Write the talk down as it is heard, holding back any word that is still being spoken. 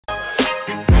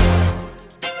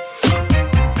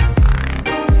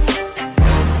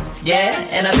Yeah,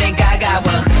 and I think I got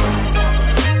one.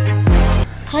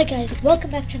 Hi guys,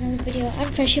 welcome back to another video.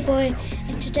 I'm Freshy Boy,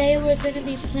 and today we're going to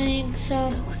be playing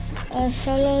some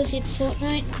solos in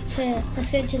Fortnite. So yeah, let's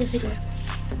get into the video.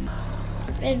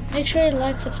 And make sure you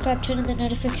like, subscribe, turn on the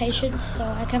notifications so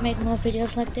I can make more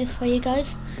videos like this for you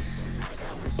guys.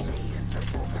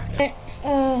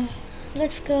 Alright,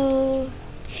 let's go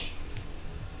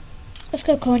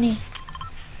corny.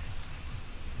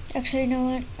 Actually, you know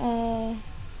what?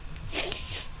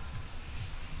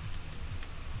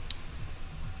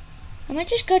 I might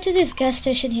just go to this gas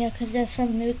station here because there's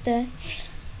some loot there.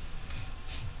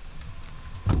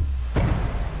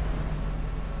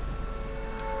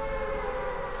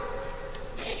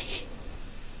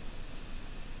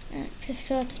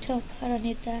 Pistol at the top, I don't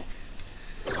need that.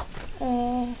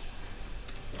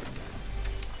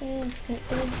 Let's get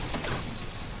this.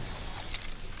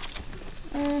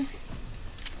 I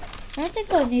don't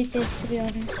think I'll need this, to be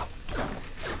honest.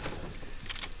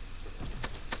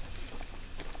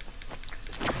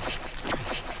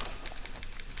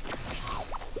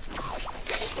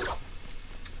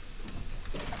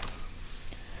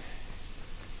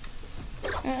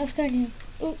 Let's go in here.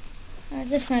 Ooh,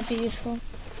 this might be useful.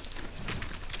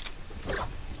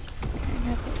 And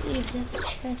I believe there's a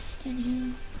chest in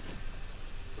here.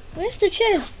 Where's the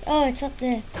chest? Oh, it's up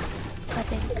there, I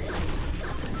think.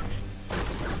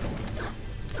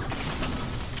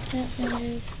 Yep, there it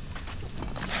is.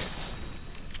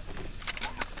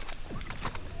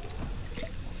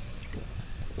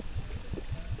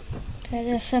 Okay,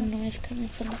 there's some noise coming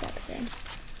from the back there.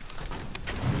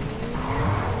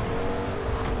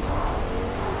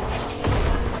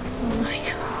 Oh my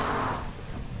god.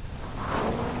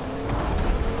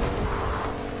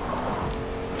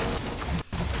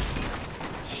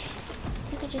 I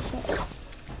think I just saw it.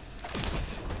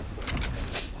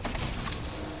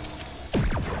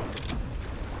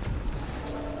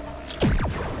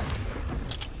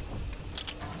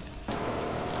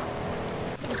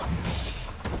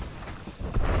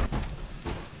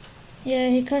 Yeah,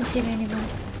 he can't see me anymore.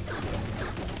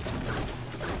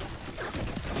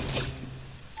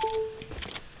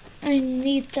 I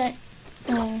need that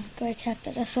great attack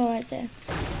that I saw right there.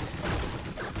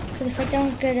 Because if I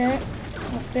don't get it,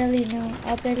 I'll barely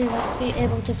be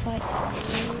able to fight.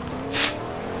 Oh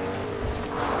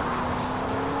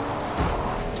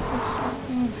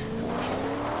my god.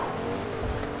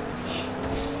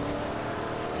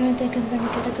 I don't think I'm gonna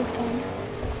get a good gun.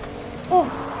 Oh,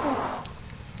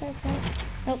 is that attack?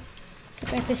 Nope, it's a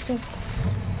great pistol.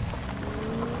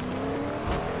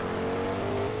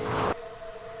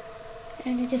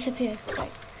 And it disappeared.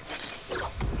 Right.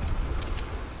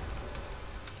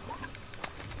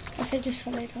 I'll save this for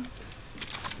later.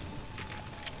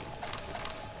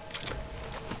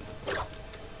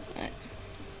 Right.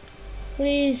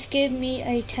 Please give me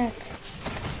a tech.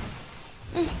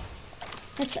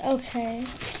 That's okay.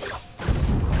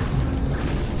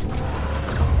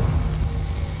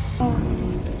 Oh,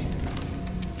 that's good.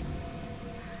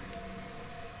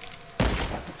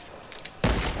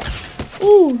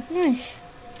 Ooh, nice.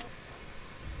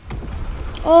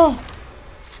 Oh,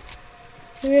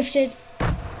 he rifted.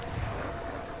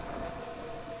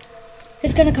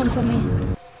 He's gonna come for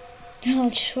me. I'll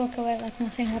just walk away like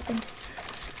nothing happened.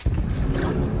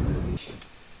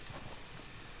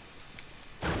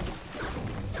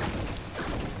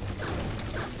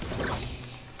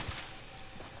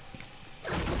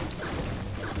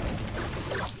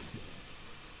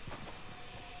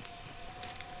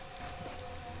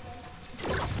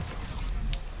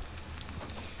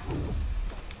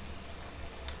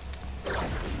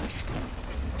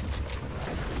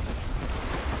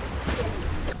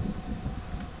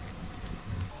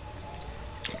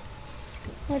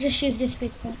 I'll just use this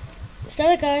big one. Is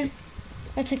that a guy?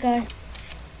 That's a guy.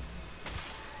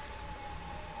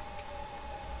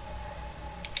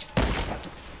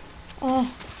 Oh.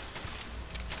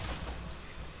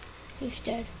 He's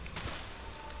dead.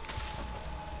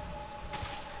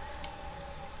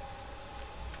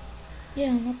 Yeah,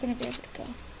 I'm not gonna be able to go.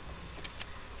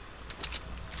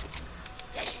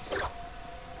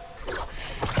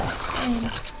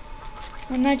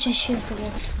 I might just use the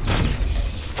wolf.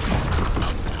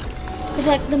 Because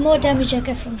like the more damage I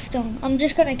get from stone, I'm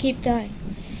just gonna keep dying.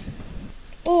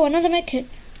 Oh, another medkit.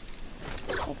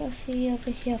 I'll go see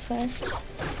over here first.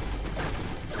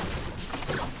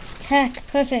 Attack,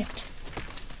 perfect.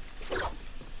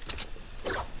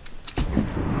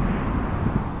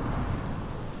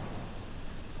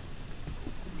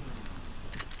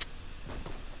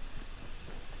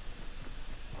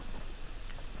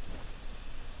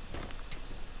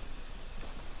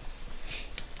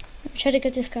 try to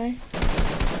get this guy.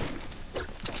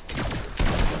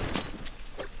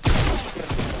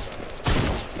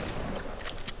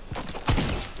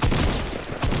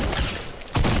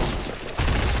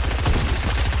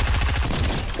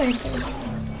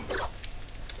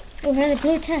 Oh, had a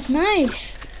blue tack.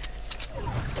 Nice.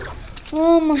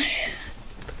 Oh my.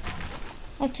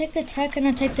 I'll take the tack and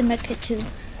I'll take the medkit too.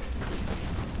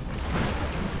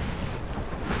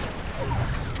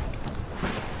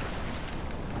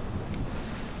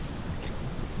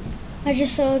 I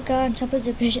just saw a guy on top of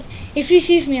the bridge. If he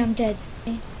sees me, I'm dead.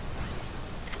 Okay.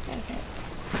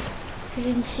 He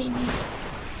didn't see me.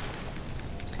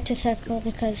 To circle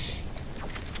because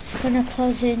it's gonna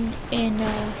close in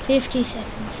 50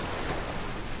 seconds.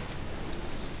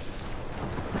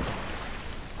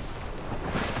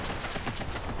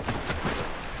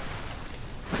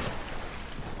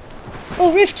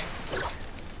 Oh, rift!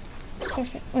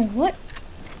 Perfect. Wait, what?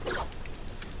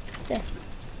 There.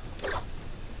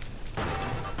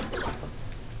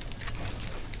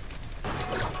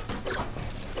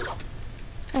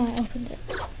 Oh, I opened it.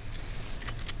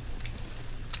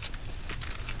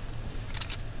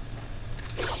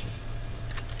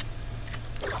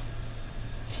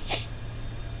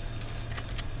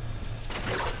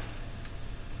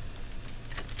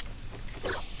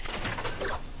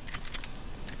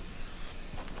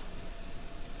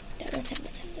 That's him.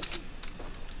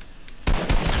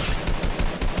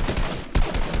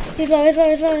 He's low. He's low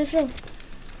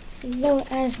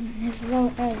as, man. He's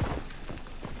low as.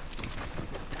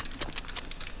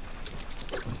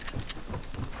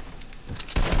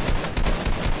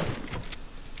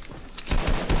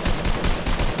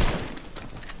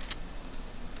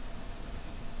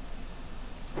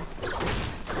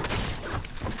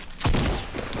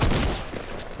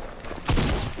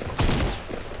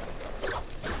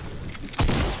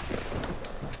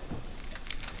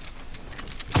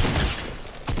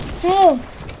 No!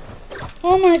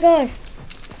 Oh my god!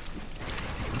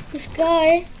 This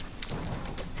guy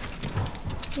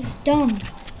is dumb.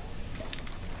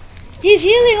 He's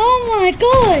healing! Oh my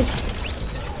god!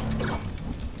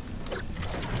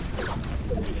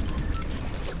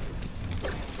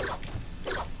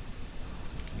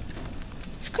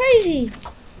 It's crazy!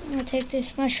 I'm gonna take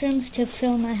these mushrooms to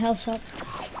fill my health up.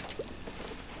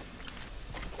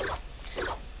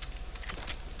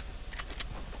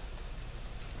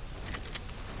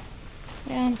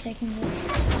 Yeah, I'm taking this.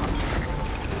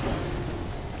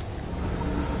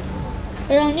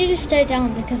 But I'll need to stay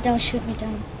down because they'll shoot me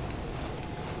down.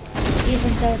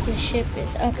 Even though the ship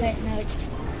is... Okay, now it's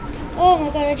down. Oh my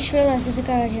god, I just realized there's a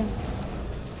guy right here.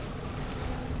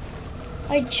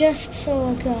 I just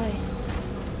saw a guy.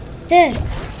 There!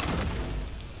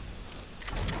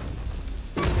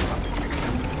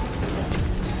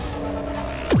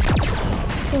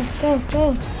 Go!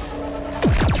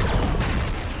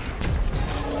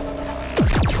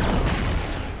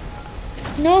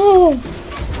 No!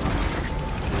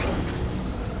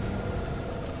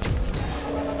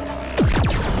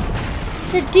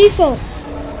 It's a default.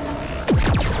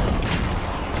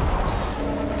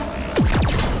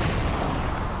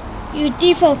 You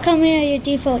default, come here, you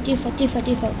default.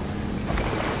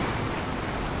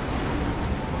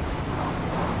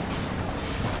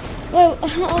 Well,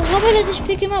 how about I just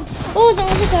pick him up? Oh, the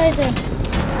other guy's there.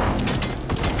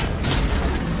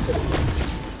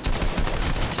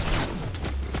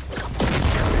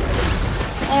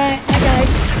 Alright, I died.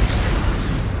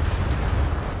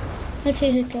 Let's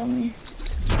see who killed me.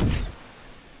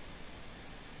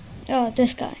 Oh,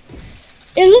 this guy.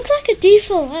 It looked like a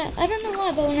default. I don't know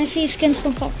why, but when I see skins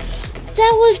from far,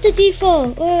 that was the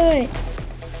default. Wait.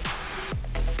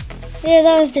 Yeah,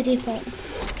 that was the default.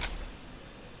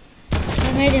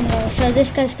 I made him low, so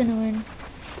this guy's gonna win.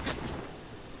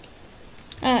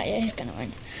 Ah, yeah, he's gonna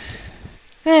win.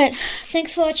 Alright,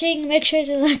 thanks for watching. Make sure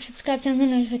to like, subscribe, turn on the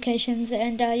notifications,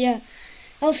 and yeah,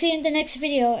 I'll see you in the next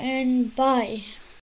video, and bye.